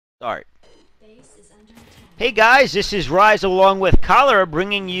Start. Hey guys, this is Rise along with Cholera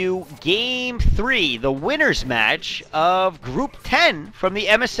bringing you Game 3, the winner's match of Group 10 from the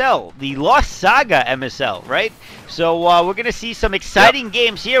MSL, the Lost Saga MSL, right? So we're going to see some exciting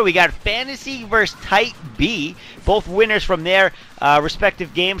games here. We got Fantasy versus Type B, both winners from their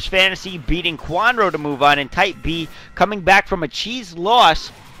respective games. Fantasy beating Quanro to move on, and Type B coming back from a cheese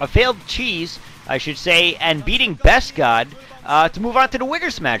loss, a failed cheese, I should say, and beating Best God to move on to the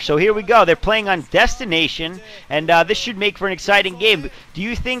winners match. So here we go. They're playing on Destination, and this should make for an exciting game. Do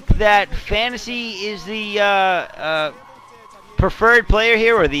you think that Fantasy is the preferred player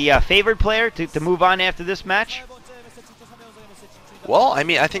here, or the favored player to move on after this match? Well, I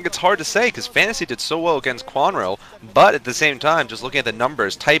mean, I think it's hard to say because Fantasy did so well against Quanro, but at the same time, just looking at the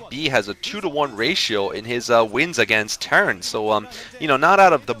numbers, Type B has a 2-to-1 ratio in his wins against Terran. So, you know, not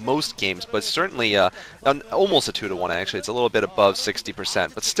out of the most games, but certainly almost a 2-to-1 actually. It's a little bit above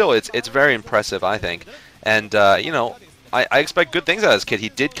 60%, but still, it's very impressive, I think. And you know, I expect good things out of this kid. He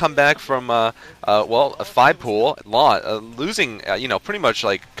did come back from, well, a 5-pool, losing, you know, pretty much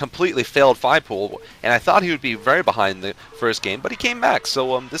like completely failed 5-pool, and I thought he would be very behind the first game, but he came back.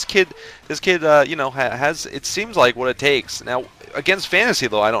 So this kid, you know, has, it seems like what it takes. Now, against Fantasy,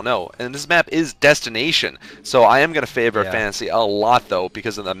 though, I don't know. And this map is Destination, so I am going to favor Fantasy a lot, though,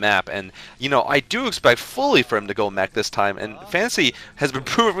 because of the map. And, you know, I do expect fully for him to go mech this time. And Fantasy has been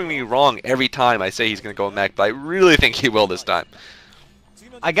proving me wrong every time I say he's going to go mech, but I really think he will this time.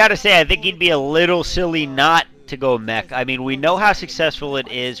 I got to say, I think he'd be a little silly not to go mech. I mean, we know how successful it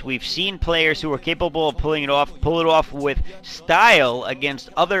is. We've seen players who are capable of pull it off with style against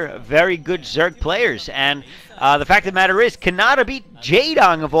other very good Zerg players. And the fact of the matter is, Kanata beat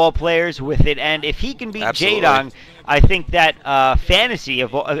Jaedong of all players with it. And if he can beat Jaedong, I think that Fantasy,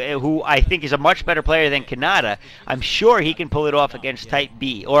 who I think is a much better player than Kanata, I'm sure he can pull it off against Type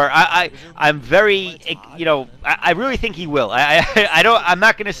B. Or I'm very, you know, I really think he will. I'm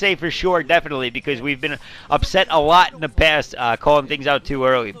not going to say for sure, definitely, because we've been upset a lot in the past calling things out too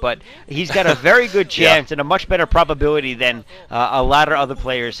early. But he's got a very good chance and a much better probability than a lot of other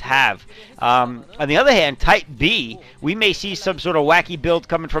players have. On the other hand, Type B, we may see some sort of wacky build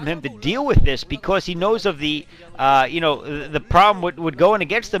coming from him to deal with this, because he knows of the you know, the problem would going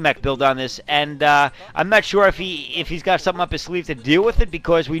against the mech build on this, and I'm not sure if he's got something up his sleeve to deal with it,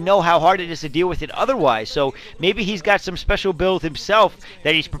 because we know how hard it is to deal with it otherwise. So maybe he's got some special build himself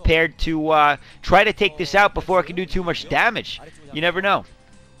that he's prepared to try to take this out before it can do too much damage. You never know.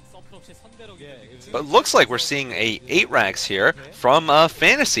 But it looks like we're seeing a 8-racks here from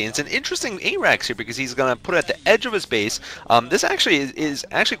Fantasy. It's an interesting 8-racks here because he's going to put it at the edge of his base. This actually is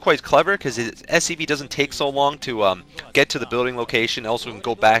actually quite clever because his SCV doesn't take so long to get to the building location. Also can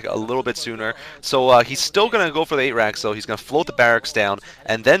go back a little bit sooner. So he's still going to go for the 8-racks, though. He's going to float the barracks down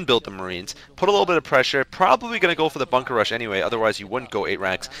and then build the Marines. Put a little bit of pressure. Probably going to go for the bunker rush anyway. Otherwise, you wouldn't go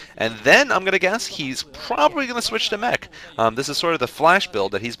 8-racks. And then I'm going to guess he's probably going to switch to mech. This is sort of the flash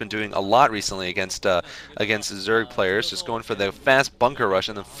build that he's been doing a lot recently against Zerg players, just going for the fast bunker rush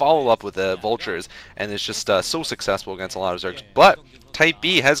and then follow up with the vultures, and it's just so successful against a lot of Zergs. But Type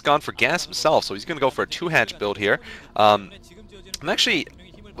B has gone for gas himself, so he's going to go for a 2-hatch build here. I'm actually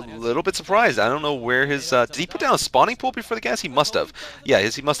a little bit surprised. I don't know where his... did he put down a spawning pool before the gas? He must have. Yeah,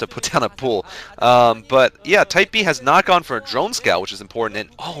 he must have put down a pool. But yeah, Type B has not gone for a drone scout, which is important. And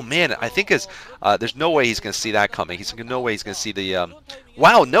oh man, I think there's no way he's going to see that coming. There's no way he's going to see the...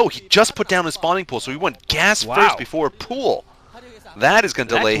 Wow, no, he just put down his spawning pool, so he went gas first before pool. That is going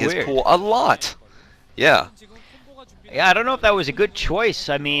to delay his pool a lot. Yeah. Yeah, I don't know if that was a good choice.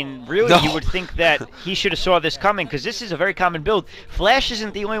 I mean, really, you would think that he should have saw this coming, because this is a very common build. Flash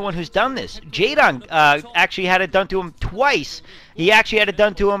isn't the only one who's done this. Jaedong actually had it done to him twice. He actually had it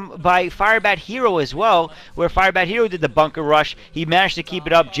done to him by Firebat Hero as well, where Firebat Hero did the bunker rush. He managed to keep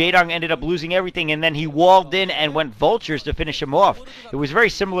it up. Jaedong ended up losing everything, and then he walled in and went vultures to finish him off. It was a very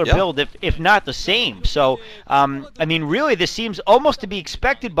similar build, if not the same. So, I mean, really, this seems almost to be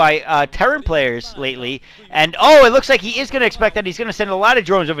expected by Terran players lately. And, oh, it looks like he is going to expect that. He's going to send a lot of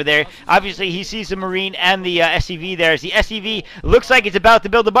drones over there. Obviously, he sees the Marine and the SCV there. As the SCV looks like it's about to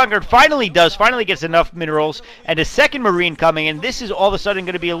build a bunker. It finally does. Finally gets enough minerals. And a second Marine coming in. This is all of a sudden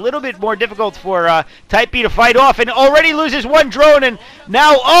going to be a little bit more difficult for Type B to fight off, and already loses one drone, and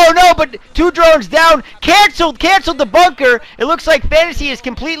now, oh no, but 2 drones down, canceled the bunker. It looks like Fantasy has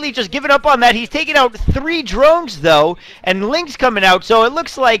completely just given up on that. He's taken out 3 drones, though, and Link's coming out, so it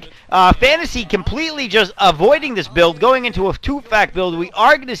looks like Fantasy completely just avoiding this build, going into a 2-fact build. We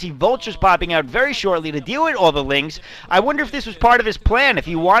are going to see vultures popping out very shortly to deal with all the Lings. I wonder if this was part of his plan, if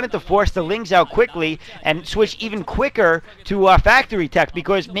he wanted to force the Lings out quickly and switch even quicker to factory tech,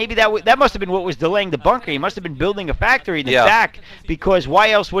 because maybe that must have been what was delaying the bunker. He must have been building a factory in the back, because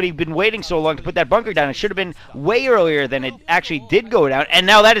why else would he have been waiting so long to put that bunker down? It should have been way earlier than it actually did go down. And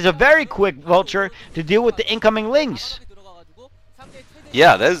now that is a very quick vulture to deal with the incoming lings.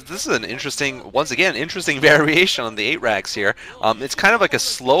 Yeah, this is an interesting, once again, interesting variation on the 8 racks here. It's kind of like a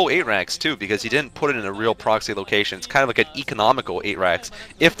slow 8 racks too, because he didn't put it in a real proxy location. It's kind of like an economical 8 racks,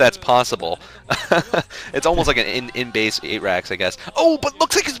 if that's possible. It's almost like an in-base 8 racks, I guess. Oh, but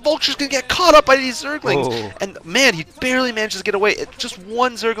looks like his vulture's gonna get caught up by these Zerglings. Oh. And man, he barely manages to get away. Just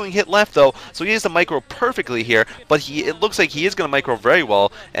one Zergling hit left though, so he has the micro perfectly here. But it looks like he is gonna micro very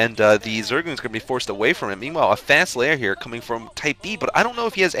well, and the Zergling's gonna be forced away from him. Meanwhile, a fast layer here coming from Type B, but I don't know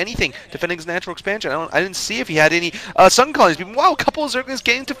if he has anything defending his natural expansion. I didn't see if he had any Sun Colonies. Wow, a couple of Zerglings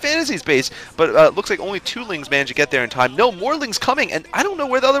getting to Fantasy's base, but looks like only 2 Lings managed to get there in time. No, more Lings coming, and I don't know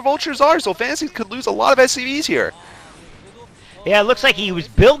where the other Vultures are, so Fantasy could lose a lot of SCVs here. Yeah, it looks like he was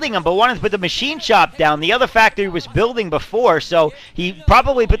building them, but wanted to put the machine shop down. The other factory was building before, so he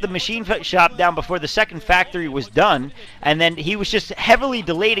probably put the machine shop down before the second factory was done, and then he was just heavily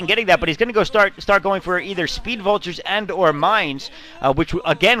delayed in getting that. But he's going to go start going for either speed vultures and or mines, which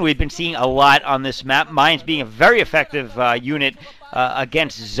again we've been seeing a lot on this map. Mines being a very effective unit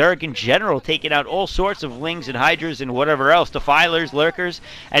against Zerg in general, taking out all sorts of Lings and Hydras and whatever else, Defilers, Lurkers.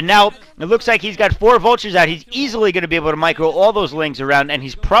 And now it looks like he's got 4 Vultures out. He's easily going to be able to micro all those Lings around, and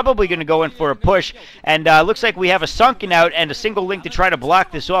he's probably going to go in for a push. And looks like we have a Sunken out and a single Link to try to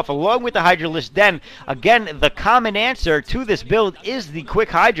block this off, along with the Hydralisk Den. Again, the common answer to this build is the quick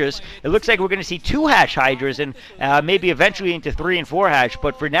Hydras. It looks like we're going to see 2-hatch Hydras, and maybe eventually into 3 and 4-hatch.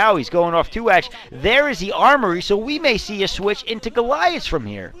 But for now, he's going off 2-hatch. There is the armory, so we may see a switch into Goliaths from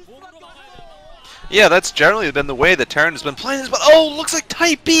here. Yeah, that's generally been the way that Terran has been playing this, but oh, looks like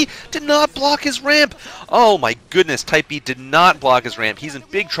Type B did not block his ramp. Oh my goodness, Type B did not block his ramp. He's in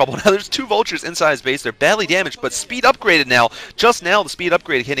big trouble. Now there's 2 Vultures inside his base. They're badly damaged, but speed upgraded now. Just now the speed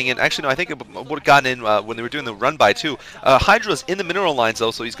upgrade hitting in. Actually, no, I think it would have gotten in when they were doing the run by too. Hydra's in the mineral lines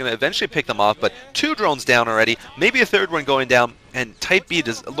though, so he's going to eventually pick them off, but 2 drones down already. Maybe a 3rd one going down. And Type B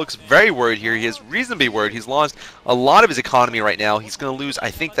looks very worried here. He is reasonably worried. He's lost a lot of his economy right now. He's going to lose, I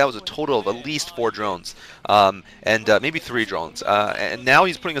think that was a total of at least 4 drones. And maybe 3 drones. And now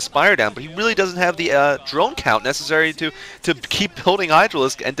he's putting a Spire down, but he really doesn't have the drone count necessary to keep building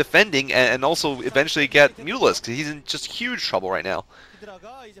Hydralisk and defending and also eventually get Mutalisk. He's in just huge trouble right now.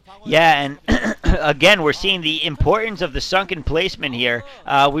 Yeah, and again, we're seeing the importance of the sunken placement here.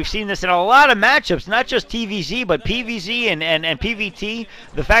 We've seen this in a lot of matchups, not just TVZ, but PVZ and PVT.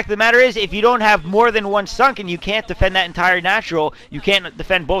 The fact of the matter is, if you don't have more than 1 sunken, you can't defend that entire natural. You can't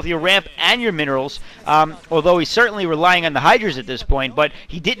defend both your ramp and your minerals, although he's certainly relying on the Hydras at this point, but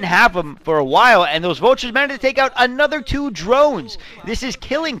he didn't have them for a while, and those Vultures managed to take out another 2 drones. This is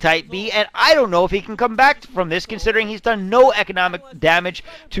killing Type B, and I don't know if he can come back from this, considering he's done no economic damage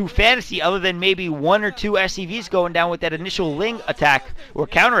to Fantasy other than maybe 1 or 2 SCVs going down with that initial Ling attack or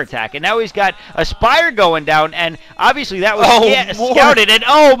counter attack, and now he's got a Spire going down, and obviously that was scouted, and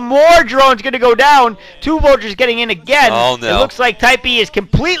more drones going to go down. 2 Vultures getting in again. Oh, no. It looks like Type B is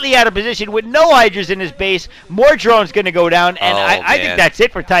completely out of position with no Hydras in his base. More drones going to go down, and I think that's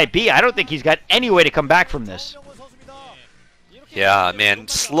it for Type B. I don't think he's got any way to come back from this. Yeah, man,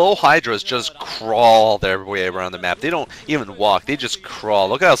 slow Hydras just crawl their way around the map. They don't even walk, they just crawl.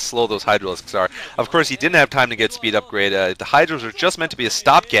 Look at how slow those Hydralisks are. Of course, he didn't have time to get speed upgrade. The Hydras were just meant to be a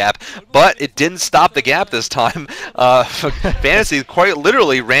stopgap, but it didn't stop the gap this time. Fantasy quite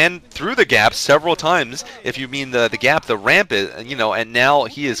literally ran through the gap several times, if you mean the gap, the ramp is, you know, and now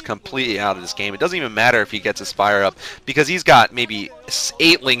he is completely out of this game. It doesn't even matter if he gets a Spire up, because he's got maybe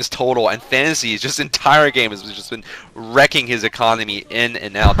 8 Lings total, and Fantasy's just entire game has just been wrecking his economy in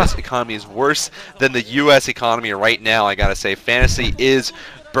and out. This economy is worse than the U.S. economy right now, I gotta say. Fantasy is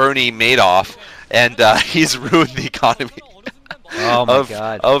Bernie Madoff, and he's ruined the economy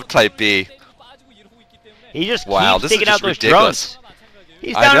of Type B. He just keeps taking out those ridiculous. drones.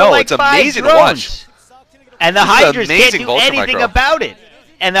 He's down to like it's 5 amazing drones. to watch. And the Hydras can't do anything about it.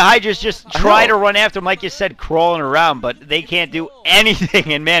 And the Hydras just try to run after him, like you said, crawling around, but they can't do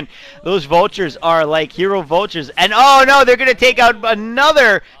anything. And, man, those Vultures are like hero Vultures. And, oh, no, they're going to take out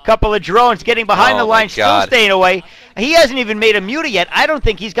another couple of drones getting behind the line, still staying away. He hasn't even made a Muta yet. I don't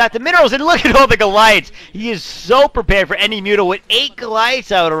think he's got the minerals. And look at all the Goliaths. He is so prepared for any Muta with 8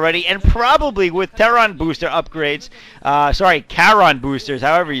 Goliaths out already, and probably with Terran booster upgrades. Sorry, Charon boosters,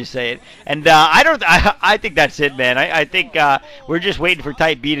 however you say it. And I think that's it, man. I think we're just waiting for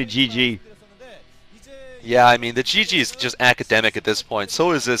Type B to GG. Yeah, I mean, the GG is just academic at this point.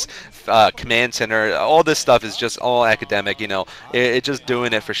 So is this command center. All this stuff is just all academic, you know. It's just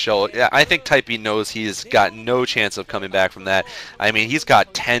doing it for show. Yeah, I think Type B knows he's got no chance of coming back from that. I mean, he's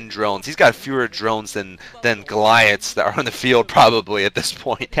got 10 drones. He's got fewer drones than Goliaths that are on the field probably at this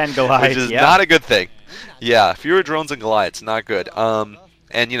point. 10 Goliaths, which is yeah. not a good thing. Yeah, fewer drones than Goliaths, not good.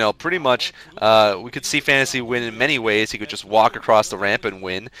 And, you know, pretty much we could see Fantasy win in many ways. He could just walk across the ramp and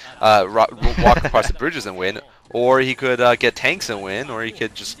win, walk across the bridges and win, or he could get tanks and win, or he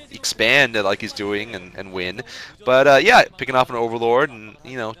could just expand like he's doing and win. But, yeah, picking off an Overlord and,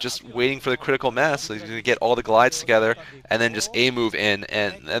 you know, just waiting for the critical mass. So he's going to get all the glides together and then just A move in,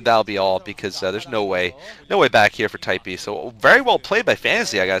 and that'll be all because there's no way back here for Type B. So very well played by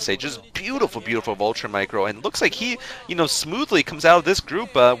Fantasy, I got to say. Just beautiful, beautiful Vulture Micro. And looks like he, you know, smoothly comes out of this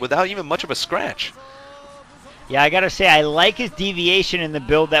group without even much of a scratch. Yeah, I gotta say, I like his deviation in the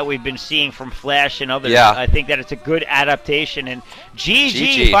build that we've been seeing from Flash and others. Yeah. I think that it's a good adaptation. And GG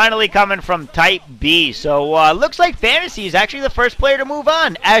GG. finally coming from Type B. So looks like Fantasy is actually the first player to move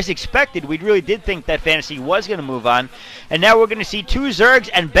on. As expected, we really did think that Fantasy was going to move on. And now we're going to see two Zergs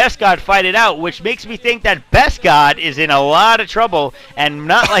and Best God fight it out, which makes me think that Best God is in a lot of trouble and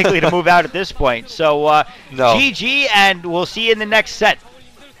not likely to move out at this point. So No. GG, and we'll see you in the next set.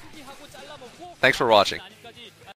 Thanks for watching.